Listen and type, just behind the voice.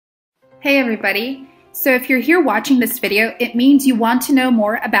Hey everybody! So if you're here watching this video, it means you want to know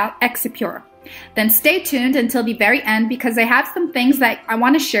more about Exipure. Then stay tuned until the very end because I have some things that I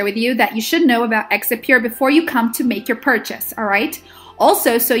want to share with you that you should know about Exipure before you come to make your purchase, alright?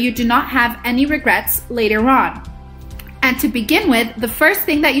 Also, so you do not have any regrets later on. And to begin with, the first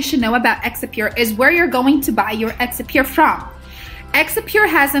thing that you should know about Exipure is where you're going to buy your Exipure from. Exipure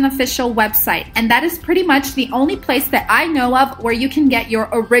has an official website, and that is pretty much the only place that I know of where you can get your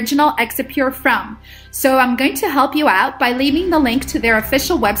original Exipure from. So I'm going to help you out by leaving the link to their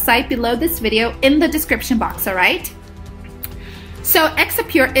official website below this video in the description box, alright? So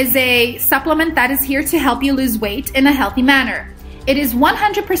Exipure is a supplement that is here to help you lose weight in a healthy manner. It is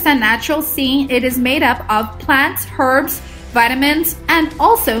 100% natural, seeing it is made up of plants, herbs, vitamins, and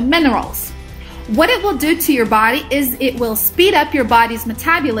also minerals. What it will do to your body is it will speed up your body's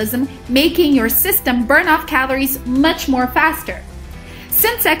metabolism, making your system burn off calories much more faster.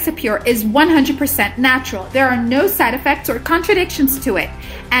 Since Exipure is 100% natural, there are no side effects or contradictions to it,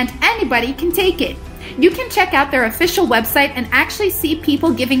 and anybody can take it. You can check out their official website and actually see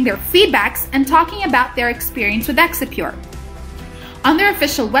people giving their feedbacks and talking about their experience with Exipure. On their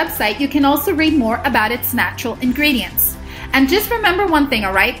official website, you can also read more about its natural ingredients. And just remember one thing,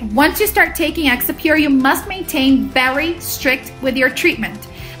 alright? Once you start taking Exipure, you must maintain very strict with your treatment.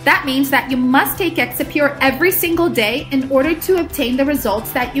 That means that you must take Exipure every single day in order to obtain the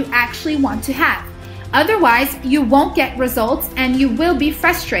results that you actually want to have. Otherwise, you won't get results and you will be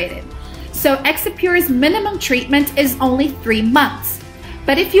frustrated. So Exipure's minimum treatment is only 3 months.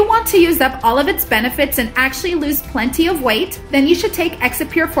 But if you want to use up all of its benefits and actually lose plenty of weight, then you should take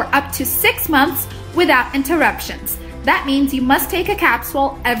Exipure for up to 6 months without interruptions. That means you must take a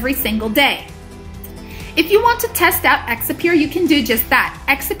capsule every single day. If you want to test out Exipure, you can do just that.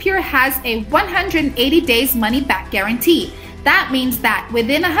 Exipure has a 180 days money back guarantee. That means that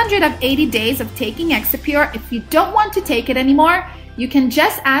within 180 days of taking Exipure, if you don't want to take it anymore, you can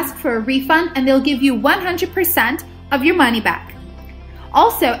just ask for a refund and they'll give you 100% of your money back.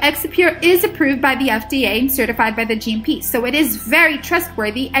 Also, Exipure is approved by the FDA and certified by the GMP, so it is very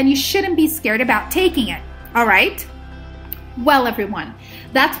trustworthy and you shouldn't be scared about taking it, alright? Well everyone,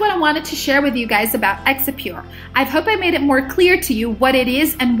 that's what I wanted to share with you guys about Exipure. I hope I made it more clear to you what it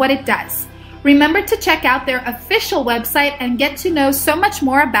is and what it does. Remember to check out their official website and get to know so much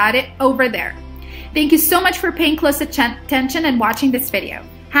more about it over there. Thank you so much for paying close attention and watching this video.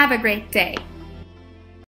 Have a great day.